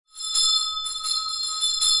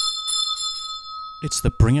It's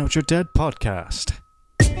the Bring Out Your Dead podcast.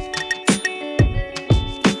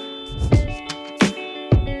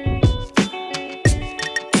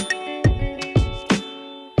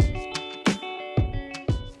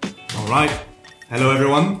 All right. Hello,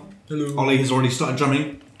 everyone. Hello. Ollie has already started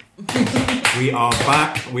drumming. We are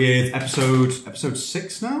back with episode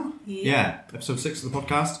 6 now? Yeah, episode 6 of the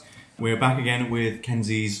podcast. We're back again with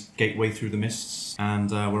Kenzie's Gateway Through the Mists,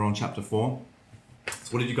 and we're on chapter 4.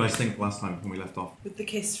 So what did you guys think last time when we left off? With the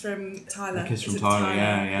kiss from Tyler. The kiss from Tyler,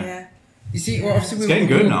 yeah. You see, well, obviously It's getting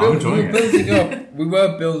good now, I'm enjoying it. We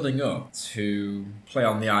were building up to play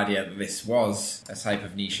on the idea that this was a type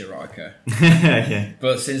of niche erotica. Yeah.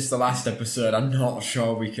 But since the last episode, I'm not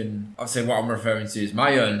sure we can... Obviously, what I'm referring to is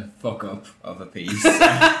my own fuck-up of a piece. And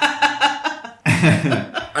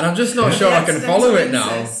I'm just not sure I can follow it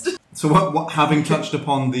now. So what having touched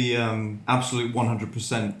upon the absolute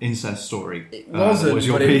 100% incest story, It wasn't, was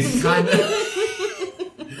your but piece? it kind of...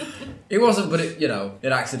 It wasn't, but it,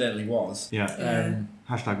 it accidentally was. Yeah.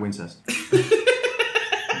 Hashtag Wincest.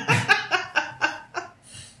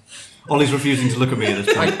 Ollie's refusing to look at me at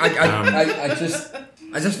this point.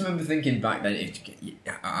 I just remember thinking back then,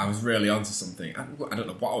 I was really onto something. I don't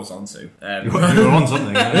know what I was onto. You were on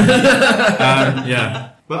something.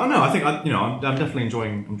 Yeah. But I know. I think I'm definitely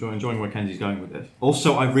enjoying where Kenzie's going with this.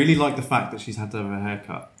 Also, I really like the fact that she's had to have her hair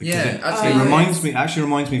cut. Yeah, It actually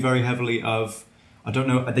reminds me very heavily of. I don't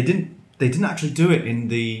know. They didn't actually do it in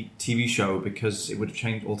the TV show because it would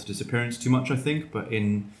have altered his appearance too much, I think. But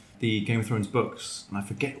in the Game of Thrones books, and I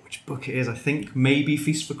forget which book it is. I think maybe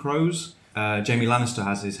Feast for Crows. Jaime Lannister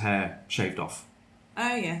has his hair shaved off.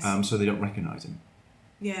 Oh yes. So they don't recognise him.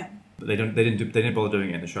 Yeah. But they didn't bother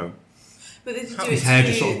doing it in the show. But they did do His hair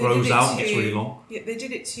just sort of grows out and gets really long. Yeah, they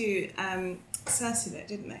did it to Cersei, though,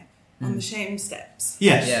 didn't they? On the shame steps.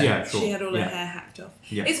 Yes, yeah, sure. She had all her hair hacked off.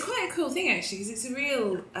 Yeah. It's quite a cool thing, actually, because it's a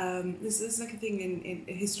real... there's like a thing in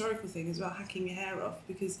a historical thing as well, hacking your hair off,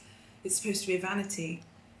 because it's supposed to be a vanity.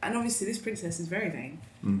 And obviously this princess is very vain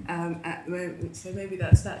at the moment, so maybe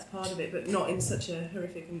that's part of it, but not in such a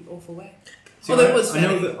horrific and awful way. See, although it was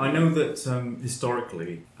I know that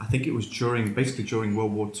historically, I think it was during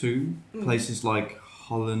World War II, places like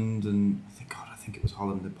Holland and I think it was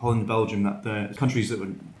Holland, Belgium, that the countries that were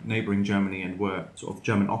neighbouring Germany and were sort of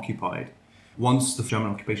German occupied. Once the German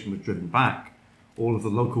occupation was driven back, all of the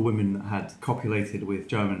local women that had copulated with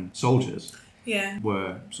German soldiers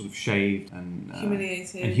were sort of shaved and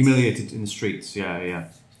humiliated in the streets. Yeah.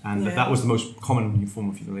 And that was the most common form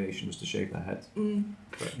of humiliation, was to shave their heads.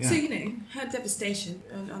 But, yeah. So, her devastation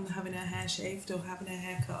on having her hair shaved or having her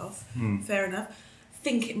hair cut off, fair enough. I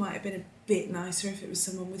think it might have been a bit nicer if it was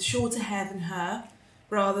someone with shorter hair than her,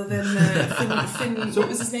 rather than what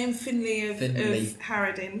was his name? Finley of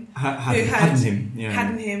Harrodin.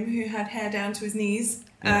 Haddon, who had hair down to his knees.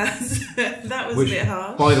 That was a bit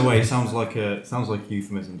harsh. By the way, sounds like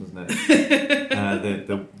euphemism, doesn't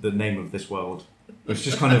it? The name of this world. Which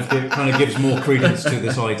just kind of gives more credence to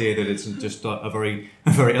this idea that it's just a very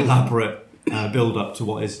elaborate build-up to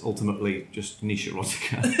what is ultimately just niche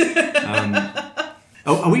erotica.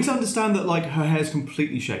 Are we to understand that her hair is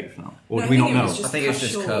completely shaved now, or do we not know? I think it's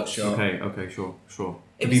just cut short. Okay, sure.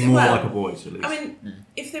 It'd be more like a boy's at least. I mean,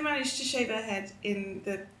 if they managed to shave her head in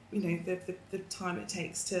the time it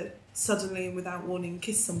takes to suddenly and without warning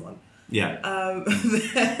kiss someone, then that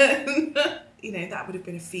would have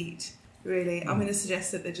been a feat. Really, I'm going to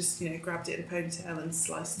suggest that they just grabbed it in a ponytail and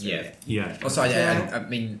sliced through it. Yeah. Also, I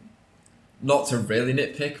mean, not to really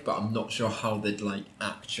nitpick, but I'm not sure how they'd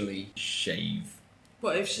actually shave.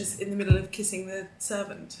 What if she's in the middle of kissing the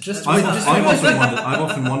servant? I've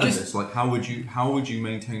often wondered this. How would you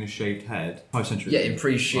maintain a shaved head 5 centuries? Yeah, in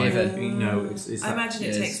pre-shaven. I imagine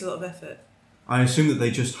it takes a lot of effort. I assume that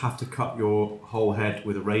they just have to cut your whole head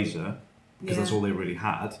with a razor because that's all they really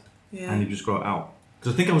had, and you just grow it out.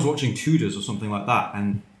 Because I think I was watching Tudors or something like that,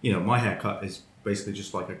 and my haircut is basically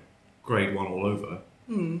just like a grade 1 all over.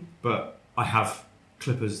 But I have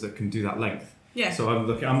clippers that can do that length. Yeah. So I'm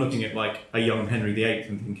looking at a young Henry VIII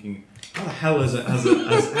and thinking, how the hell has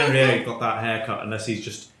Henry VIII got that haircut unless he's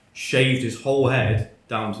just shaved his whole head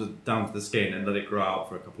down to the skin and let it grow out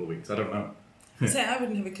for a couple of weeks? I don't know. I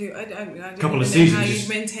wouldn't have a clue. I don't know how you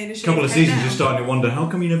maintain a shaved couple of head seasons, now. you're starting to wonder, how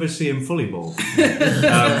come you never see him fully bald?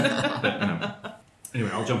 But anyway,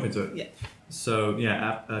 I'll jump into it. Yeah. So,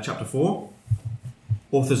 chapter 4.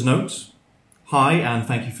 Author's notes. Hi, and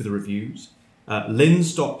thank you for the reviews.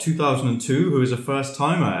 Lynn.2002, who is a first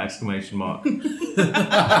timer! !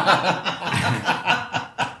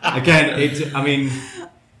 Again,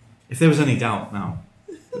 if there was any doubt now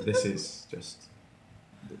that this is just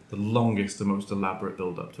the longest, the most elaborate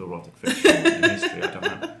build-up to erotic fiction in history. I don't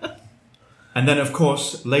know. And then, of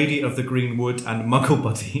course, Lady of the Green Wood and Muggle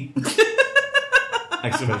Buddy!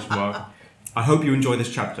 Exclamation mark. I hope you enjoy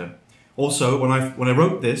this chapter. Also, when I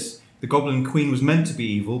wrote this, the Goblin Queen was meant to be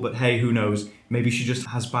evil, but hey, who knows? Maybe she just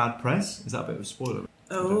has bad press? Is that a bit of a spoiler?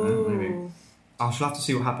 I don't know, maybe. I shall have to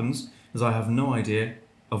see what happens, as I have no idea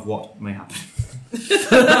of what may happen.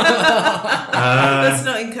 That's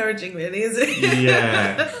not encouraging, really, is it?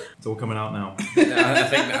 Yeah. It's all coming out now.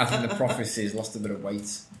 I think the prophecy has lost a bit of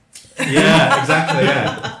weight. Yeah, exactly,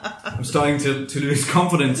 yeah. I'm starting to lose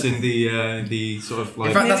confidence in the sort of like...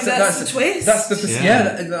 In fact, Maybe that's the twist. That's the I think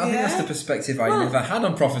Yeah. that's the perspective I never had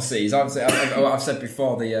on prophecies. I've said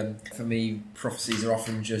before, for me, prophecies are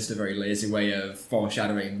often just a very lazy way of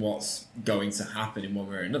foreshadowing what's going to happen in one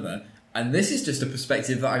way or another. And this is just a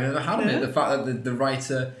perspective that I've never had on it. The fact that the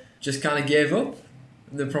writer just kind of gave up.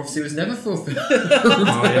 The prophecy was never fulfilled.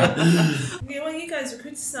 Oh, yeah. Yeah, well, you guys were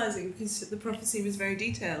criticising because the prophecy was very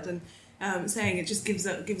detailed and saying it just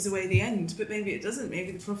gives away the end, but maybe it doesn't.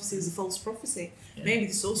 Maybe the prophecy is a false prophecy. Yeah. Maybe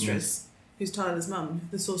the sorceress, who's Tyler's mum,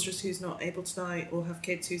 the sorceress who's not able to die or have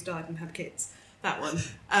kids, who's died and had kids, that one.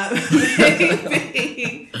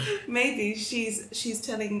 Maybe she's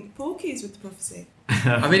telling porkies with the prophecy.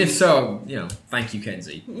 I mean, if so, thank you,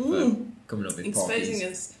 Kenzie, for coming up with exposing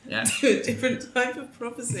porkies. us to a different type of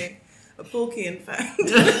prophecy. A porky, in fact.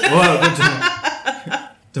 Well,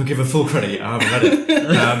 don't give her full credit. I haven't read it.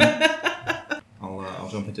 I'll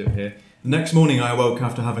jump into it here. The next morning, I awoke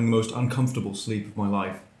after having the most uncomfortable sleep of my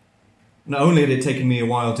life. Not only had it taken me a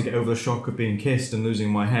while to get over the shock of being kissed and losing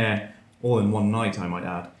my hair, all in one night, I might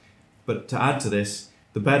add, but to add to this,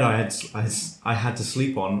 the bed I had to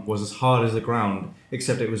sleep on was as hard as the ground,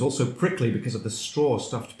 except it was also prickly because of the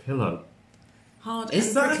straw-stuffed pillow. Hard Is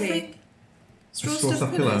and that a prickly. thing?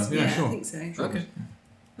 Straw-stuffed pillow? pillows? Yeah, sure. I think so. Okay.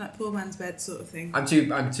 Like poor man's bed sort of thing. I'm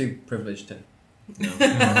too privileged to.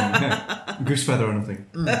 Goose feather or nothing.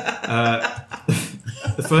 The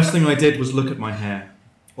first thing I did was look at my hair.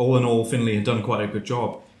 All in all, Finley had done quite a good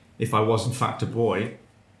job, if I was in fact a boy.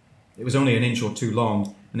 It was only an inch or two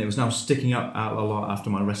long, and it was now sticking up out a lot after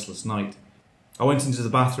my restless night. I went into the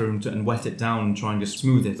bathroom and wet it down, trying to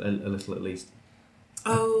smooth it a little at least.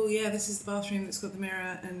 Oh, yeah, this is the bathroom that's got the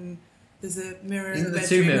mirror, and there's a mirror in the there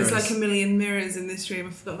bedroom. two mirrors? There's like a million mirrors in this room.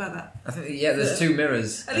 I forgot about that. I think there's two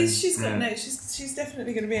mirrors. At least she's got yeah. she's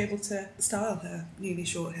definitely going to be able to style her newly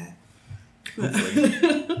short hair.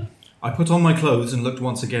 Hopefully. I put on my clothes and looked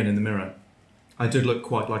once again in the mirror. I did look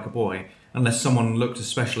quite like a boy, unless someone looked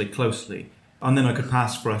especially closely, and then I could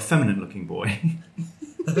pass for a feminine-looking boy.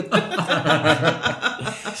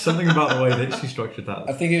 Something about the way that she structured that.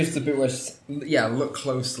 I think it was the bit where look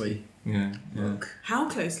closely. Yeah. Look. How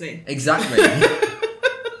closely? Exactly.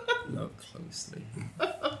 Look closely.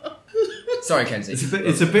 Sorry, Kenzie.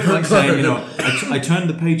 It's a bit like saying, I turned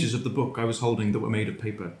the pages of the book I was holding that were made of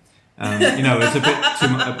paper. It's a bit too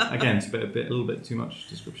much. Again, it's a little bit too much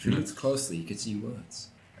description. If you looked closely, you could see words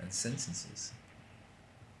and sentences.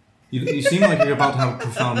 You seem like you're about to have a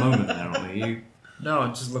profound moment there, Ollie. No,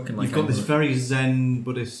 I'm just looking like You've got this very Zen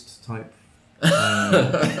Buddhist type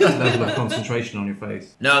level of concentration on your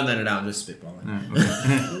face. No, I'm just spitballing. No,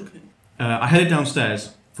 okay. I headed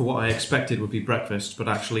downstairs for what I expected would be breakfast, but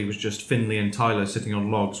actually was just Finley and Tyler sitting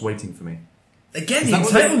on logs waiting for me. Again, the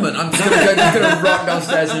entitlement. I'm just going to rock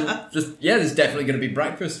downstairs and there's definitely going to be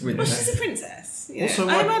breakfast with Well, her. she's a princess. Yeah. Also,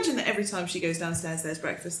 I imagine that every time she goes downstairs, there's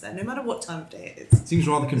breakfast there, no matter what time of day it is. It seems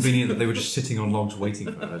rather convenient that they were just sitting on logs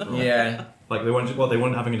waiting for her as well. Yeah. Like they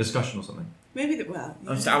weren't having a discussion or something. Maybe that. Well,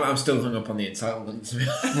 I'm still hung up on the entitlement.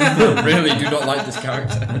 Really do not like this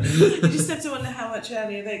character. you just have to wonder how much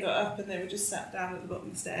earlier they got up and they were just sat down at the bottom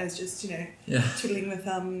of the stairs, just twiddling their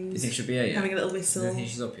thumbs. You think she'll be here yet? Having a little You whistle. don't think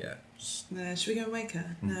she's up yet? No, should we go and wake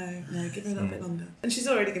her? No, give her a little bit longer. And she's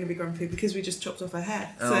already going to be grumpy because we just chopped off her hair.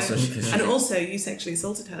 And also, you sexually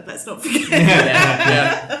assaulted her. Let's not forget.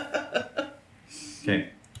 Yeah. Okay.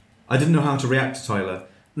 I didn't know how to react to Tyler.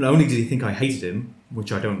 Not only did he think I hated him,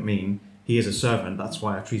 which I don't mean, he is a servant, that's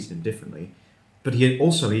why I treated him differently, but he'd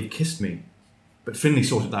kissed me. But Finley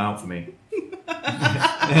sorted that out for me.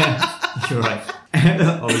 Yeah, you're right.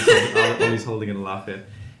 Ollie's holding in a laugh here.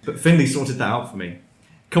 But Finley sorted that out for me.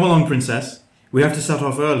 Come along, princess. We have to set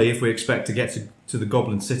off early if we expect to get to the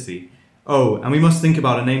Goblin City. Oh, and we must think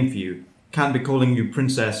about a name for you. Can't be calling you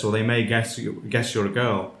princess, or they may guess you're a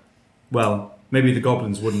girl. Well, maybe the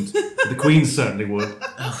goblins wouldn't. But the queens certainly would.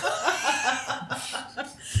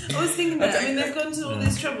 I was thinking that. I mean, they've gone to all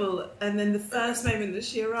this trouble, and then the first moment that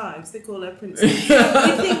she arrives, they call her princess. You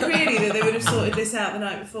think really that they would have sorted this out the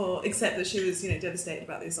night before, except that she was, devastated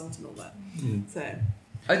about the assault and all that. So,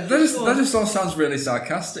 That just all sounds really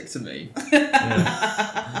sarcastic to me.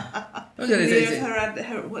 What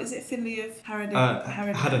is it? Finley of Haddenham.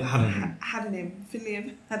 Finley of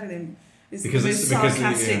Haddenham is the most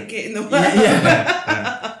sarcastic in the world.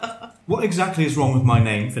 Yeah. What exactly is wrong with my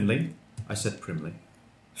name, Finley? I said primly.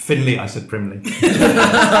 Finley, I said primly.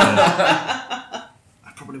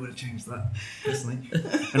 I probably would have changed that, personally.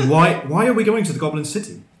 And why are we going to the Goblin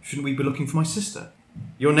City? Shouldn't we be looking for my sister?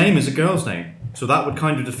 Your name is a girl's name, so that would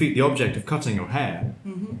kind of defeat the object of cutting your hair.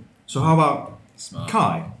 Mm-hmm. So how about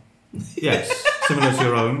Kai? Yes, similar to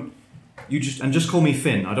your own. Just call me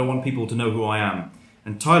Finn. I don't want people to know who I am.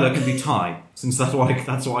 And Tyler can be Ty, since that's what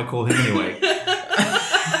I call him anyway.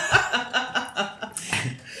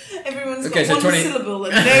 Everyone's got one syllable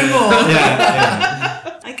and no more.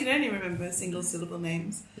 Yeah. I can only remember single syllable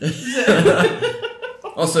names.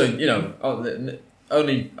 Also,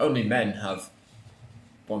 only men have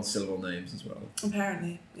one syllable names as well.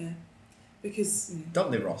 Apparently, yeah. Because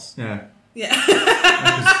don't they, Ross? Yeah. Yeah.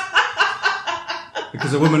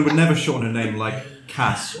 Because a woman would never shorten a name like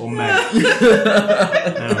Cass or Meg.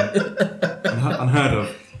 Unheard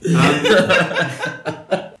of.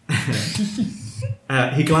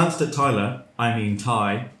 He glanced at Tyler,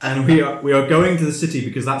 Ty, and we are going to the city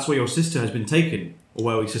because that's where your sister has been taken, or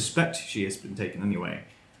where we suspect she has been taken anyway.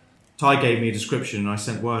 Ty gave me a description and I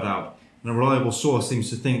sent word out, and a reliable source seems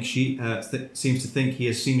to think he has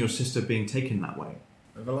seen your sister being taken that way.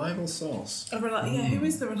 A reliable source? Who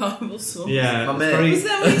is the reliable source? Yeah, was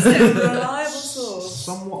that what you said? A reliable source?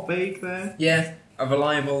 Somewhat vague there. Yeah, a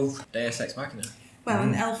reliable Deus Ex Machina. Well,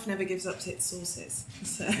 an elf never gives up its sources.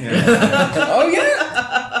 So. Yeah. Oh,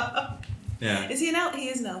 yeah? Yeah. Is he an elf? He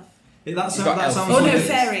is an elf. That sounds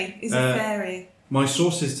fairy. He's a fairy. My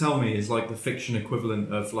sources tell me is like the fiction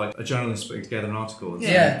equivalent of like a journalist putting together an article. And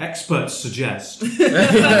experts suggest, and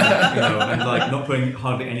like not putting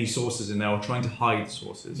hardly any sources in there or trying to hide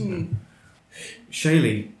sources.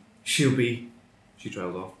 Shaylee, she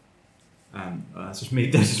trailed off. That's just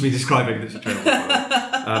me describing that she trailed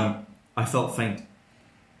off. I felt faint.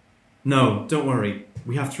 No, don't worry.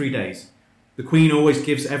 We have 3 days. The Queen always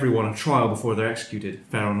gives everyone a trial before they're executed,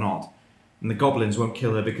 fair or not. And the goblins won't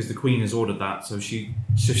kill her because the Queen has ordered that, so she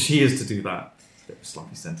is to do that. Bit of a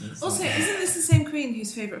sloppy sentence. Also, isn't this the same Queen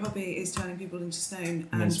whose favourite hobby is turning people into stone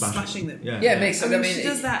and smashing them? Yeah, it makes sense. She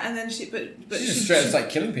does that, and then she just straight up like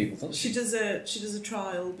killing people, doesn't she? She does a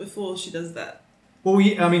trial before she does that. Well,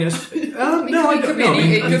 yeah, I mean, think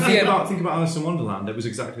about Alice in Wonderland. It was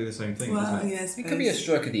exactly the same thing. Well, wasn't it? yes, it could be a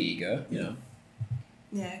stroke of the ego, Yeah.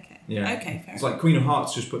 Okay. Yeah. Okay. Fair. It's like Queen of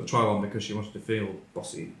Hearts just put the trial on because she wanted to feel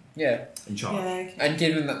bossy. Yeah. In charge. Yeah, okay. And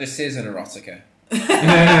given that this is an erotica,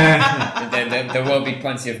 there will be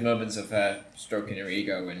plenty of moments of her stroking her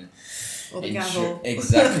ego and. Or the gavel.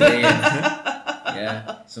 Exactly.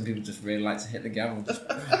 Yeah. Some people just really like to hit the gavel.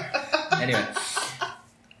 Anyway.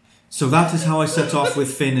 So that is how I set off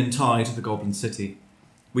with Finn and Ty to the Goblin City.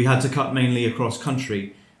 We had to cut mainly across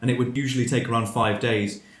country, and it would usually take around 5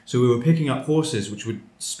 days, so we were picking up horses which would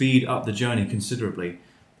speed up the journey considerably.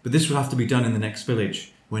 But this would have to be done in the next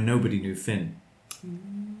village, where nobody knew Finn.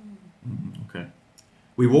 Okay.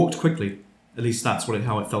 We walked quickly, at least that's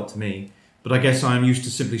how it felt to me, but I guess I am used to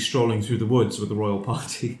simply strolling through the woods with the royal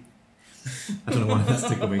party. I don't know why that's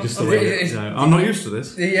tickled me, just the way I'm not used to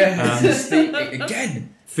this. Yeah, again.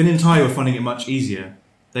 Finn and Ty were finding it much easier.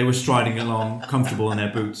 They were striding along, comfortable in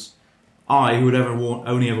their boots. I, who had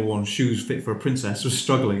only ever worn shoes fit for a princess, was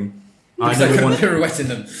struggling. I had never pirouetting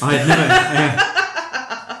them. I had never,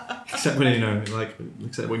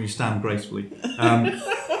 except when you stand gracefully. I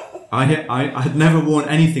had never worn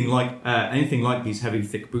anything like these heavy,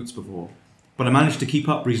 thick boots before, but I managed to keep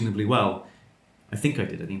up reasonably well. I think I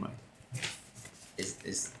did anyway.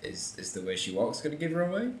 Is the way she walks going to give her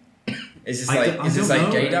away? Is this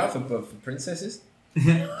like gaydar for princesses?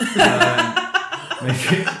 Maybe.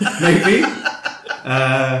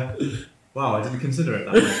 Wow, I didn't consider it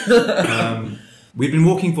that way. We'd been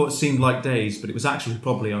walking for what seemed like days, but it was actually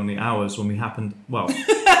probably only hours when we happened. Well,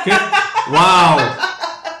 wow,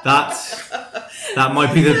 that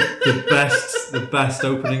might be the best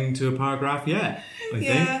opening to a paragraph yet. I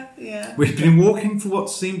think. Yeah. We'd been walking for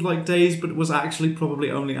what seemed like days, but it was actually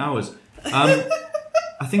probably only hours. I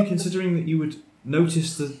think considering that you would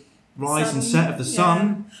notice the rise and set of the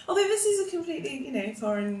sun. Although this is a completely,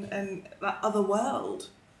 foreign and other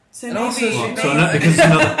world. So and maybe... Also, because it's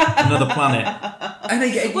another planet. And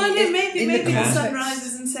again, maybe the sun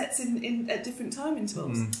rises and sets in at different time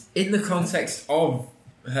intervals. In the context of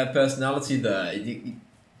her personality there,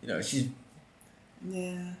 she's...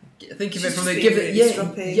 Yeah. Think of it from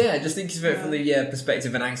just think of it from the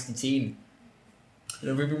perspective of an angsty teen.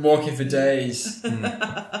 We've been walking for days.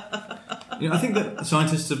 I think that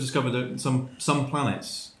scientists have discovered that some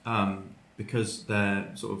planets, because their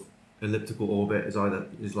sort of elliptical orbit is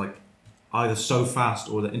either so fast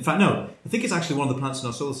or that. In fact, no. I think it's actually one of the planets in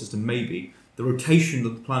our solar system. Maybe the rotation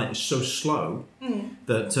of the planet is so slow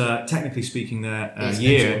that, technically speaking, the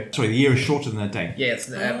year is shorter than their day. Yeah,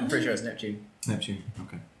 I'm pretty sure it's Neptune. Neptune.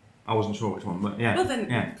 Okay. I wasn't sure which one, but yeah. Well, then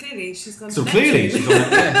clearly she's gone to Neptune. Clearly she's on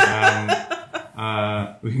Neptune.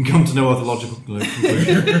 We can come to no other logical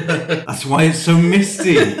conclusion. That's why it's so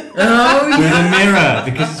misty. With a mirror,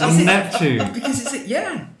 because it's on Neptune. Because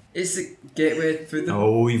it's a gateway through the...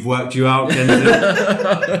 Oh, we've worked you out, Kenzie.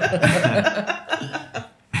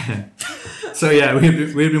 So yeah, we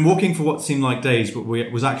had been walking for what seemed like days, but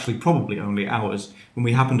it was actually probably only hours when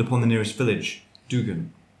we happened upon the nearest village,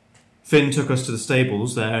 Dugan. Finn took us to the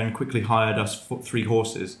stables there and quickly hired us 3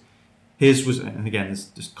 horses. His was, and again, there's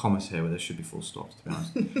just commas here where there should be full stops, to be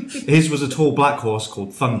honest. His was a tall black horse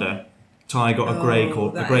called Thunder. Ty got a grey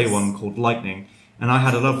one called Lightning, and I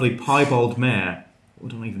had a lovely piebald mare. I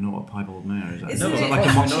don't even know what a piebald mare is.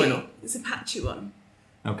 It's a patchy one.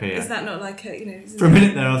 Okay, yeah. Is that not like a, For a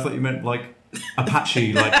minute there, I thought you meant like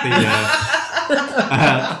Apache, like the.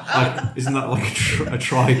 Isn't that like a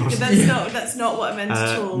tribe or something? That's not what I meant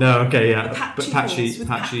at all. No, okay, yeah. Apache, but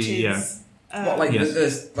patchy, yeah. What, like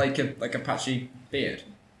there's like a patchy beard?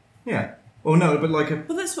 Yeah. Oh no, but like a.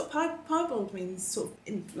 Well, that's what piebald means, sort of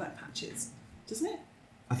in like patches, doesn't it?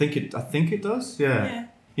 I think it does. Yeah.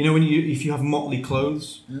 You know if you have motley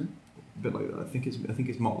clothes, a bit like that. I think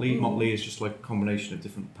it's motley. Motley is just like a combination of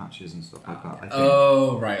different patches and stuff like that. I think.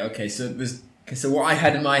 Oh right, okay. So what I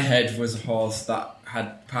had in my head was a horse that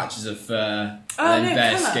had patches of fur and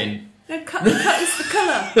bare skin. No, cut is the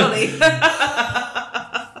colour, Ollie.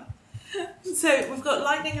 So we've got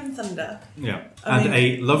Lightning and Thunder. Yeah,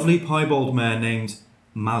 a lovely piebald mare named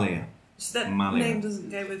Malia. So that name doesn't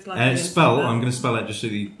go with Lightning and Thunder. I'm going to spell it just so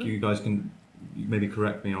that you guys can maybe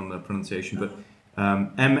correct me on the pronunciation, but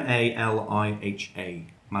Maliha?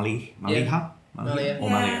 Malia? Or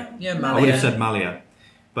Malia? Yeah, Malia. I would have said Malia.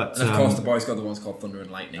 But, and of course, the boys got the ones called Thunder and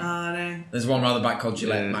Lightning. No. There's one rather back called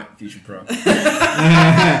Gillette Mac Fusion Pro.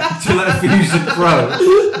 Gillette Fusion Pro.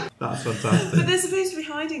 That's fantastic. But they're supposed to be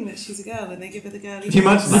hiding that she's a girl, and they give her the girly. Can you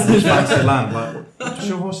imagine that? This fancy land, like, what's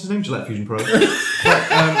your horse's name? Gillette Fusion Pro. Is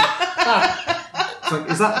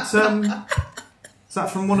that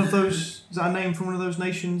from one of those? Is that a name from one of those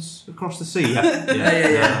nations across the sea?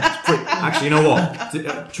 Yeah. Actually, you know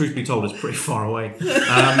what? Truth be told, it's pretty far away.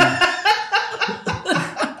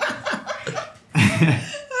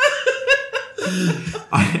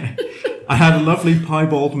 I had a lovely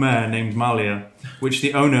piebald mare named Malia, which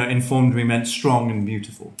the owner informed me meant strong and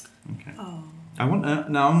beautiful. Okay. Oh.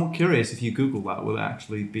 Now I'm curious if you Google that, will it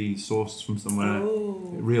actually be sourced from somewhere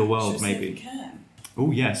real world, maybe?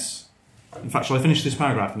 Oh yes. In fact, shall I finish this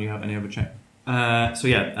paragraph and you have any other check?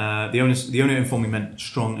 The owner informed me meant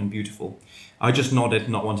strong and beautiful. I just nodded,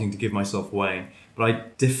 not wanting to give myself away, but I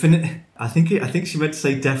think she meant to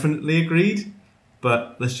say definitely agreed.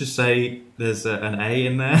 But let's just say there's an A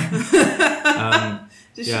in there.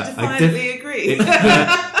 Did she defiantly agree?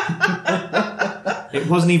 It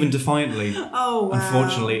wasn't even defiantly. Oh, wow.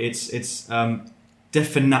 Unfortunately, it's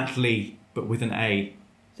definitely, but with an A.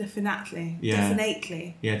 Definitely. Yeah.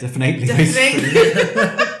 Definitely. Yeah, definitely.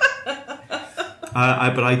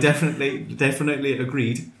 But I definitely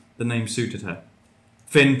agreed the name suited her.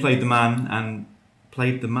 Finn played the man.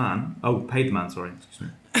 Paid the man, sorry. Excuse me.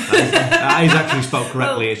 That is actually spelled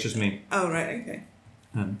correctly, it's just me. Oh, right, okay.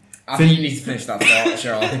 I think you need to finish that thought,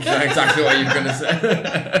 Cheryl. I think you know exactly what you were going to say.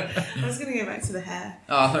 I was going to go back to the hair.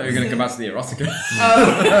 Oh, I thought you were going to come back to the erotica.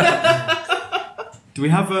 Do we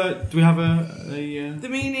have a The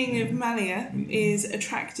meaning of Malia is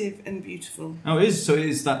attractive and beautiful. Oh, it is. So it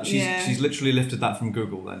is that she's literally lifted that from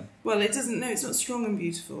Google then. Well, it doesn't. No, it's not strong and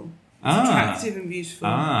beautiful. It's attractive and beautiful.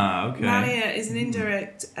 Okay. Malia is an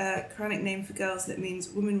indirect Quranic name for girls that means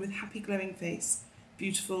woman with happy, glowing face,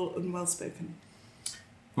 beautiful and well spoken.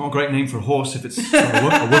 Not a great name for a horse if it's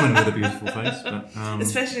a woman with a beautiful face, but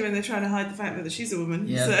especially when they're trying to hide the fact that she's a woman.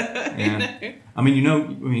 Yeah. So, I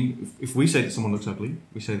mean, if we say that someone looks ugly,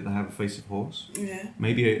 we say that they have a face of horse. Yeah.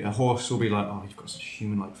 Maybe a horse will be like, "Oh, you've got such a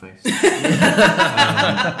human-like face."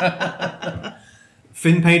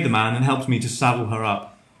 Finn paid the man and helped me to saddle her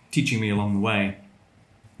up, teaching me along the way.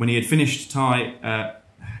 When he had finished,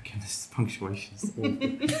 this punctuation's awful.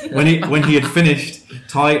 when he had finished,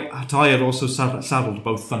 Ty had also saddled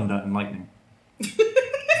both Thunder and Lightning.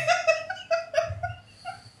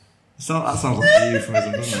 So that sounds like a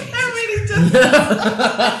euphemism, doesn't it? That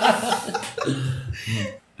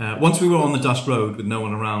really once we were on the dust road with no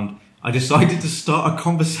one around, I decided to start a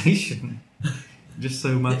conversation. Just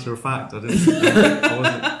so matter of fact, I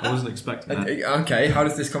wasn't expecting that. Okay, how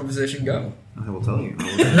does this conversation go? I will tell you. The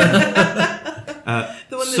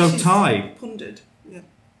one that she's Ty pondered. Yeah.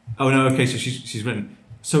 Oh no, okay. So she's written.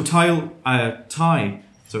 So Ty.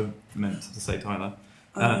 So meant to say Tyler.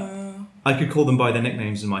 I could call them by their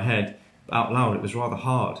nicknames in my head, but out loud it was rather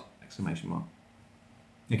hard! Exclamation mark.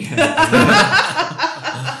 Again.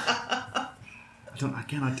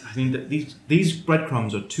 I mean that these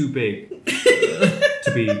breadcrumbs are too big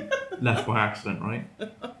to be left by accident, right?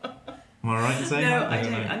 Am I right in saying No, that? I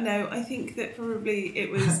don't. No, I think that probably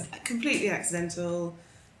it was completely accidental,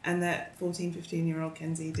 and that 14, 15-year-old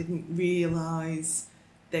Kenzie didn't realise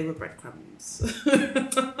they were breadcrumbs.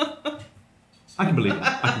 I can believe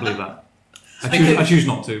that. I choose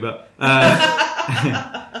not to, but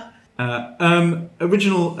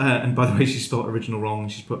original. And by the way, she spelled original wrong.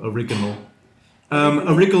 She's put original.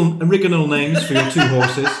 Original names for your two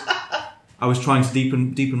horses. I was trying to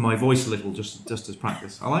deepen my voice a little, just as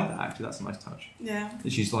practice. I like that, actually. That's a nice touch. Yeah.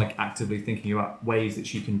 That she's like actively thinking about ways that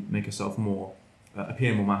she can make herself more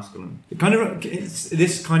appear more masculine.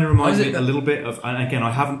 This kind of reminds me a little bit of. And again,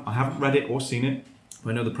 I haven't read it or seen it. But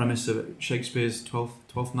I know the premise of Shakespeare's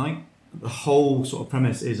Twelfth Night. The whole sort of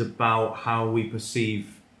premise is about how we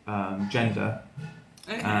perceive gender,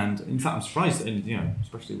 and in fact, I'm surprised that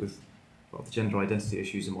especially with the gender identity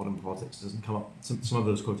issues in modern politics, it doesn't come up. Some of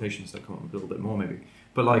those quotations that come up a little bit more, maybe.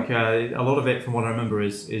 But like a lot of it, from what I remember,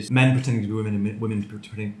 is men pretending to be women and women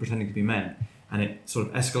pretending to be men, and it sort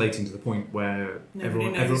of escalating to the point where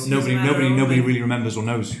nobody really remembers or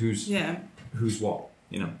knows who's what.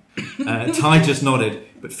 Ty just nodded,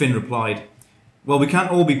 but Finn replied, "Well, we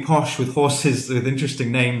can't all be posh with horses with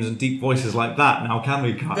interesting names and deep voices like that, now can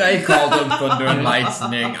we, Kai?" They called them thunder and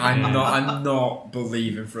lightning. I'm not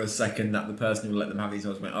believing for a second that the person who let them have these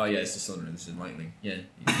horses went, "Oh yeah, it's just thunder and this is lightning." Yeah.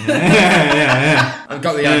 I've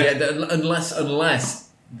got the idea that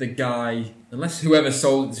unless whoever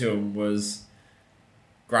sold it to him was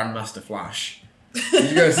Grandmaster Flash,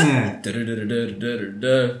 he goes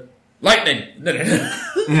lightning,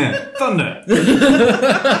 thunder.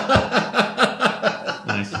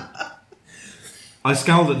 Nice. I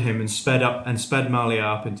scowled at him and sped Malia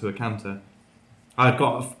up into a canter. I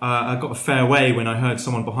got a fair way when I heard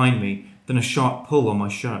someone behind me, then a sharp pull on my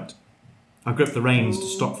shirt. I gripped the reins to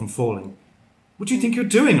stop from falling. "What do you think you're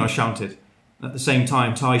doing?" I shouted. At the same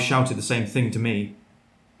time, Ty shouted the same thing to me.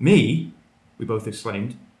 "Me?" we both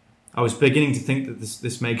exclaimed. I was beginning to think that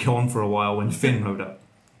this may go on for a while when Finn rode up.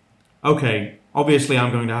 "Okay, obviously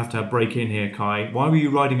I'm going to have break in here, Kai. Why were you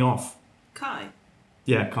riding off?" Kai?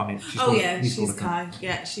 Yeah, Kai. She's Kai.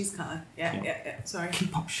 Yeah, she's Kai. Yeah. Sorry.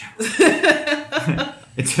 Keep up, shout.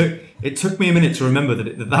 It took me a minute to remember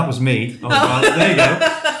that was me. I was like, there you go.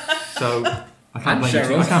 So I can't blame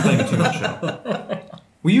you too much, Cheryl.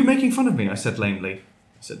 "Were you making fun of me?" I said lamely.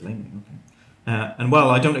 Okay. And well,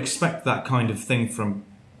 I don't expect that kind of thing from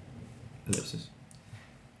ellipsis.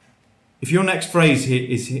 If your next phrase here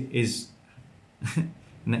is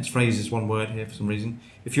next phrase is one word here for some reason.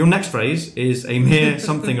 If your next phrase is a mere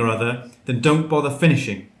something or other, then don't bother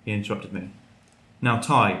finishing, he interrupted me. "Now,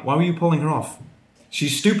 Ty, why were you pulling her off?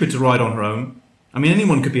 She's stupid to ride on her own. I mean,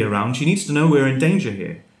 anyone could be around. She needs to know we're in danger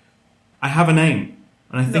here. I have a name,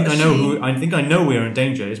 and I think I know we're in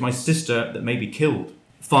danger. It's my sister that may be killed."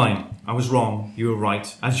 "Fine, I was wrong. You were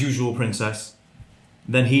right. As usual, princess."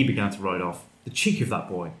 Then he began to ride off. The cheek of that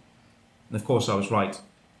boy. And of course I was right.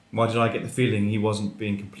 Why did I get the feeling he wasn't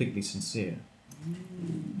being completely sincere?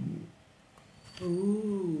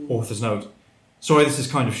 Ooh. Author's note. Sorry this is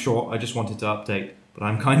kind of short, I just wanted to update, but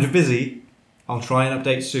I'm kind of busy. I'll try and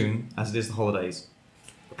update soon, as it is the holidays.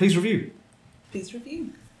 But please review.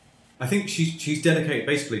 I think she's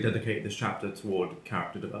basically dedicated this chapter toward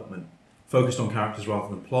character development. Focused on characters rather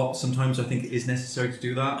than plot. Sometimes I think it is necessary to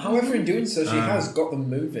do that. However, in doing so, she has got them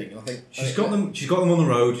moving. I think she's got them on the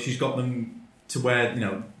road. She's got them to where they need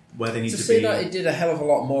to be. To see that it did a hell of a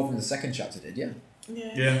lot more than the second chapter did. Yeah.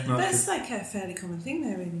 That's like a fairly common thing,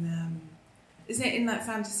 though. Isn't it in like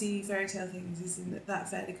fantasy fairy tale things? Isn't that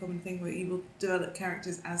fairly common thing where you will develop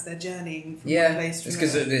characters as they're journeying from one place to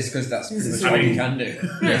another? It's because that's pretty much what you can do.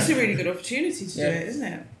 It's a really good opportunity to do it, isn't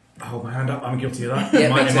it? I hold my hand up. I'm guilty of that.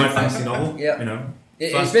 In my fantasy novel,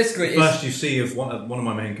 It's basically first you see of one of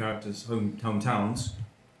my main characters' hometowns.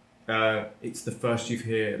 It's the first you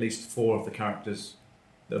hear at least 4 of the characters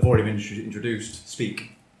that have already been introduced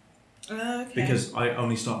speak. Okay. Because I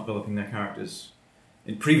only start developing their characters.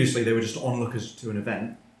 And previously they were just onlookers to an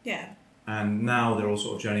event. Yeah. And now they're all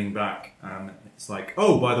sort of journeying back. And it's like,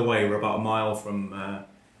 oh, by the way, we're about a mile from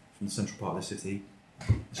from the central part of the city.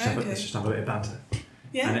 Let's just have a bit of banter.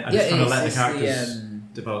 Yeah. And just kind of let the characters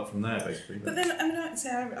develop from there, basically. But then, I mean, I'd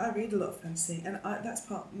say I read a lot of fantasy, and that's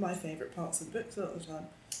my favourite parts of the books a lot of the time.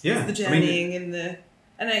 Yeah. The journeying and the...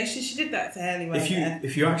 And she did that fairly well.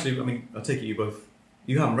 If you actually... I mean, I take it you both...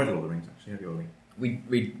 You haven't read Lord of the Rings, actually, have you, Ollie?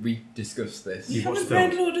 We discussed this. You haven't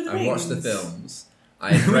read Lord of the Rings? I watched the films. We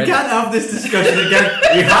can't have this discussion again.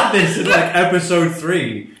 We had this in like episode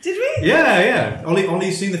 3. Did we? Yeah.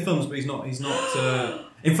 Ollie's seen the films, but he's not.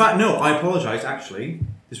 In fact, no. I apologise. Actually,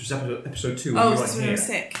 this was episode 2. Oh, so when you were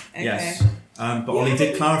sick. Okay. Yes. But Ollie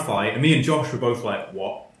did clarify, and me and Josh were both like,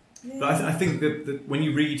 "What?" Yeah. But I think that when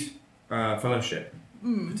you read Fellowship,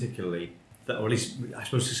 particularly, or at least I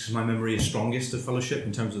suppose it's because my memory is strongest of Fellowship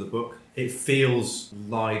in terms of the book, it feels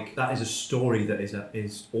like that is a story that is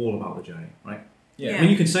all about the journey, right? Yeah. I mean,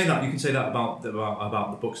 you can say that about the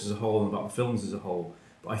books as a whole and about the films as a whole,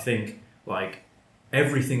 but I think like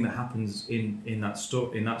everything that happens in that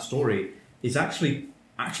story is actually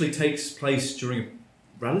takes place during a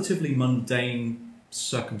relatively mundane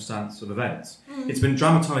circumstance of events. It's been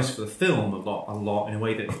dramatised for the film a lot in a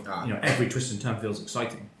way that every twist and turn feels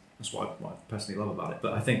exciting. That's what I personally love about it.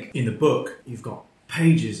 But I think in the book you've got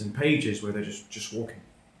pages and pages where they're just walking.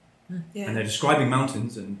 Yeah. And they're describing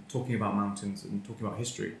mountains and talking about mountains and talking about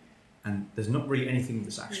history, and there's not really anything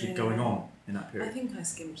that's actually going on in that period. I think I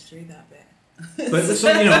skimmed through that bit. But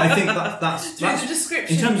I think that's the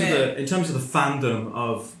description in terms of the fandom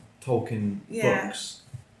of Tolkien books.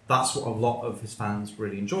 That's what a lot of his fans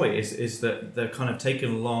really enjoy. Is that they're kind of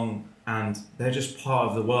taken along and they're just part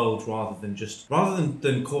of the world rather than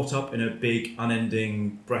caught up in a big,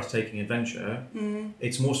 unending, breathtaking adventure.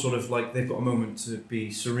 It's more sort of like they've got a moment to be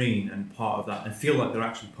serene and part of that, and feel like they're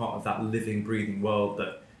actually part of that living, breathing world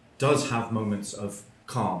that does have moments of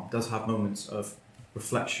calm, does have moments of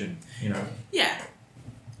reflection. Yeah.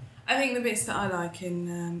 I think the bits that I like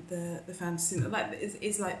in the fantasy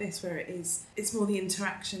is like this, where it's more the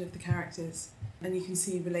interaction of the characters, and you can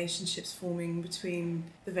see relationships forming between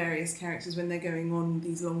the various characters when they're going on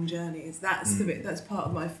these long journeys. That's the bit that's part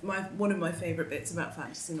of my one of my favourite bits about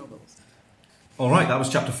fantasy novels. All right, that was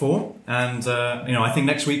chapter 4, and I think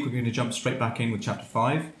next week we're going to jump straight back in with chapter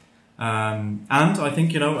 5, and I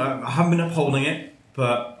think I haven't been upholding it,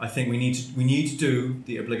 but I think we need to do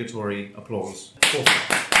the obligatory applause.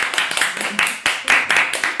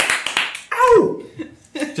 Ow!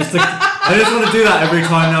 I just want to do that every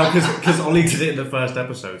time now because Ollie did it in the first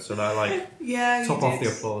episode, so that top off the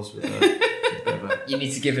applause with a bit of a... You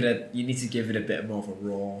need to give it a bit more of a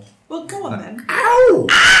roar. Well, go on then. Ow!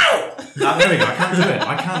 Ow! There we go.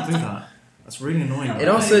 I can't do that. That's really annoying. It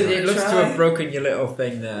looks to have broken your little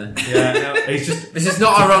thing there. Yeah, no, it's just... This is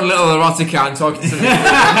not our own little erotica I'm talking to.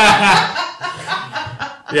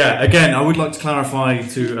 Yeah, again, I would like to clarify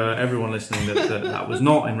to everyone listening that was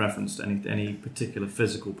not in reference to any particular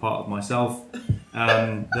physical part of myself.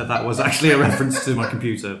 That was actually a reference to my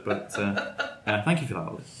computer. But thank you for that,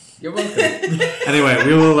 Ollie. You're welcome. Anyway,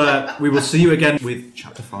 we will see you again with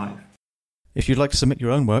chapter 5. If you'd like to submit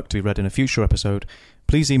your own work to be read in a future episode,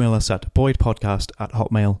 please email us at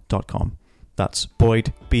boydpodcast@hotmail.com. That's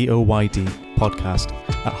Boyd, BOYD,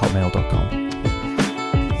 podcast@hotmail.com.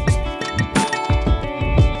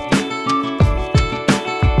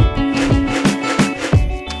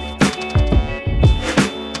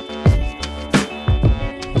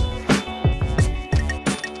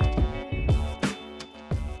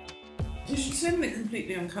 You should send the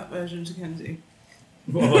completely uncut version to Kenzie.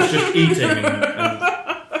 What, I was just eating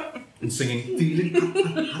and singing, feeling